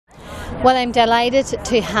Well, I'm delighted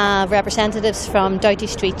to have representatives from Doughty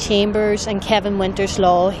Street Chambers and Kevin Winter's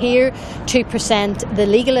Law here to present the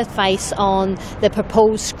legal advice on the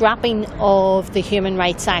proposed scrapping of the Human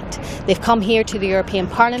Rights Act. They've come here to the European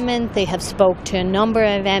Parliament, they have spoke to a number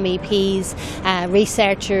of MEPs,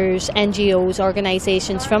 researchers, NGOs,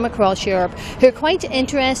 organisations from across Europe who are quite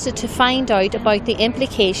interested to find out about the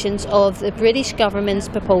implications of the British government's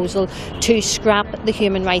proposal to scrap the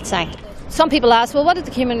Human Rights Act. Some people ask, well, what did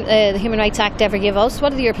the Human Rights Act ever give us?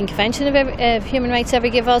 What did the European Convention of Human Rights ever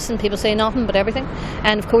give us? And people say nothing but everything.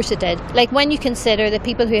 And of course it did. Like when you consider that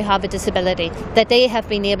people who have a disability, that they have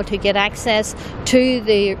been able to get access to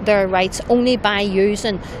their rights only by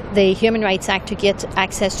using the Human Rights Act to get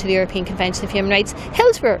access to the European Convention of Human Rights.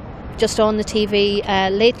 Hillsborough, just on the TV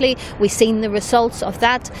lately, we've seen the results of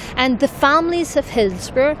that, and the families of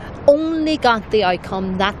Hillsborough only got the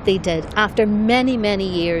outcome that they did after many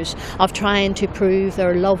years of trying to prove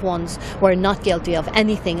their loved ones were not guilty of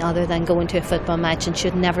anything other than going to a football match and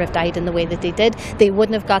should never have died in the way that they did. They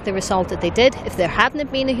wouldn't have got the result that they did if there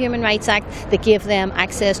hadn't been a Human Rights Act that gave them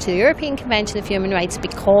access to the European Convention of Human Rights,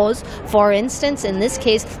 because, for instance, in this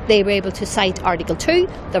case, they were able to cite Article 2,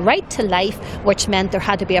 the right to life, which meant there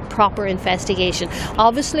had to be a proper investigation.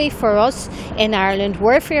 Obviously, for us in Ireland,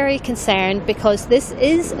 we're very concerned because this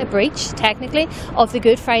is a breach, technically, of the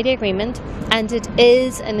Good Friday Agreement, and it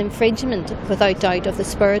is an infringement, without doubt, of the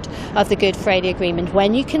spirit of the Good Friday Agreement.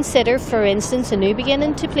 When you consider, for instance, a new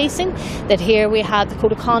beginning to policing, that here we have the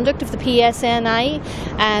Code of Conduct of the PSNI,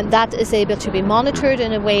 and that is able to be monitored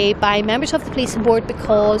in a way by members of the Policing Board,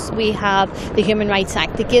 because we have the Human Rights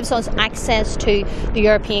Act that gives us access to the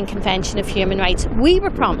European Convention of Human Rights. We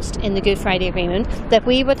were promised in the Good Friday Agreement that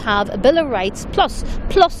we would have a Bill of Rights plus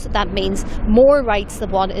that means more rights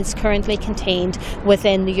than what is currently contained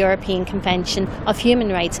within the European Convention of Human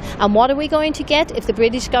Rights. And what are we going to get if the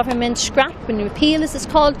British government scrap and repeal, as it's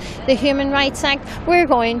called, the Human Rights Act? We're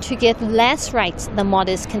going to get less rights than what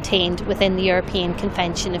is contained within the European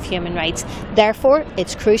Convention of Human Rights. Therefore,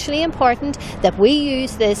 it's crucially important that we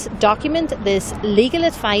use this document, this legal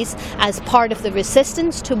advice, as part of the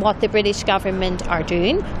resistance to what the British government are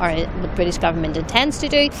doing, or the British government intends to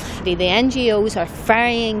do. The NGOs are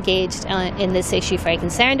very engaged in this issue, very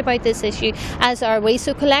concerned about this issue, as are we.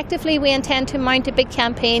 So collectively we intend to mount a big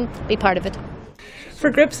campaign, be part of it. For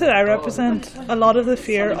groups that I represent, a lot of the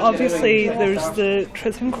fear, obviously there's the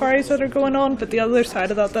truth inquiries that are going on, but the other side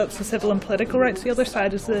of that's the civil and political rights. The other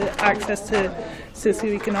side is the access to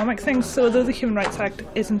socio-economic things. So although the Human Rights Act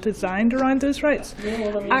isn't designed around those rights,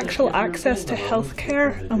 actual access to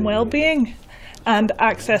healthcare and well-being and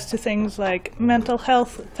access to things like mental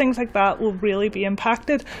health, things like that will really be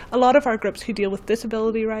impacted. A lot of our groups who deal with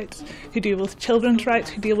disability rights, who deal with children's rights,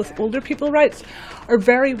 who deal with older people's rights, are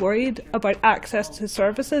very worried about access to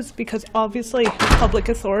services, because obviously public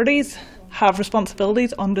authorities have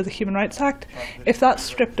responsibilities under the Human Rights Act. If that's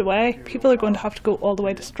stripped away, people are going to have to go all the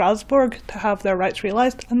way to Strasbourg to have their rights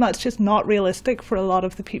realised, and that's just not realistic for a lot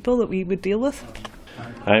of the people that we would deal with.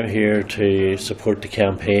 I'm here to support the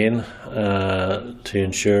campaign to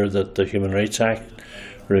ensure that the Human Rights Act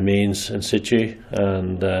remains in situ,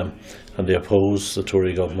 and to oppose the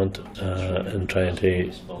Tory government in trying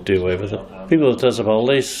to do away with it. People with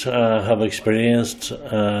disabilities have experienced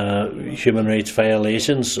human rights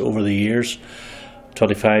violations over the years.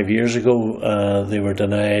 25 years ago they were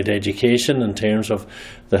denied education in terms of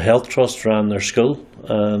the health trust ran their school,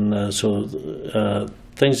 and so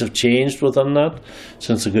things have changed within that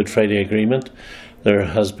since the Good Friday Agreement. There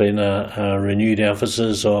has been a renewed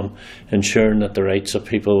emphasis on ensuring that the rights of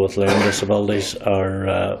people with learning disabilities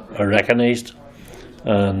are recognised,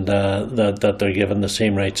 and that they're given the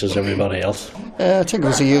same rights as everybody else. I think it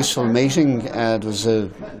was a useful meeting. It was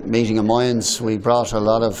a meeting of minds. We brought a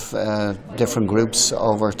lot of different groups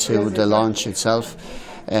over to the launch itself.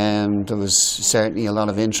 There was certainly a lot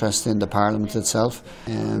of interest in the Parliament itself.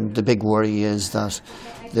 The big worry is that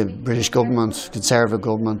the British government, Conservative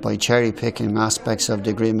government, by cherry-picking aspects of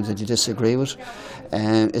the agreement that you disagree with,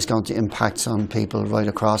 is going to impact on people right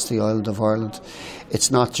across the island of Ireland. It's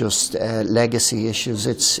not just legacy issues,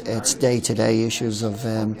 it's day-to-day issues of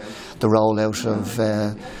the rollout of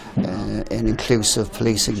an inclusive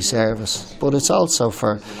policing service. But it's also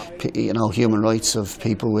for human rights of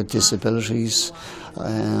people with disabilities,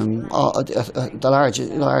 the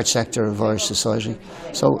large sector of Irish society.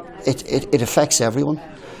 So it affects everyone.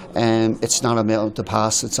 It's not about the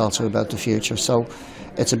past, it's also about the future. So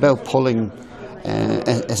it's about pulling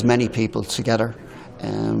as many people together,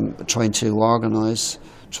 trying to organise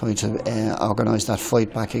that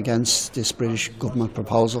fight back against this British government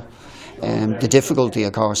proposal. The difficulty,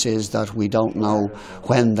 of course, is that we don't know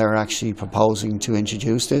when they're actually proposing to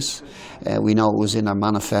introduce this. We know it was in our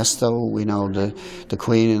manifesto, we know the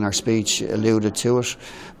Queen in her speech alluded to it,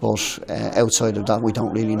 but outside of that we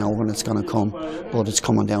don't really know when it's going to come, but it's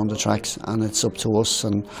coming down the tracks, and it's up to us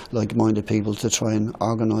and like-minded people to try and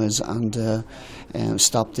organise and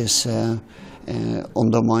stop this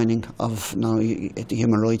undermining of the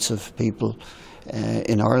human rights of people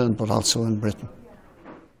in Ireland, but also in Britain.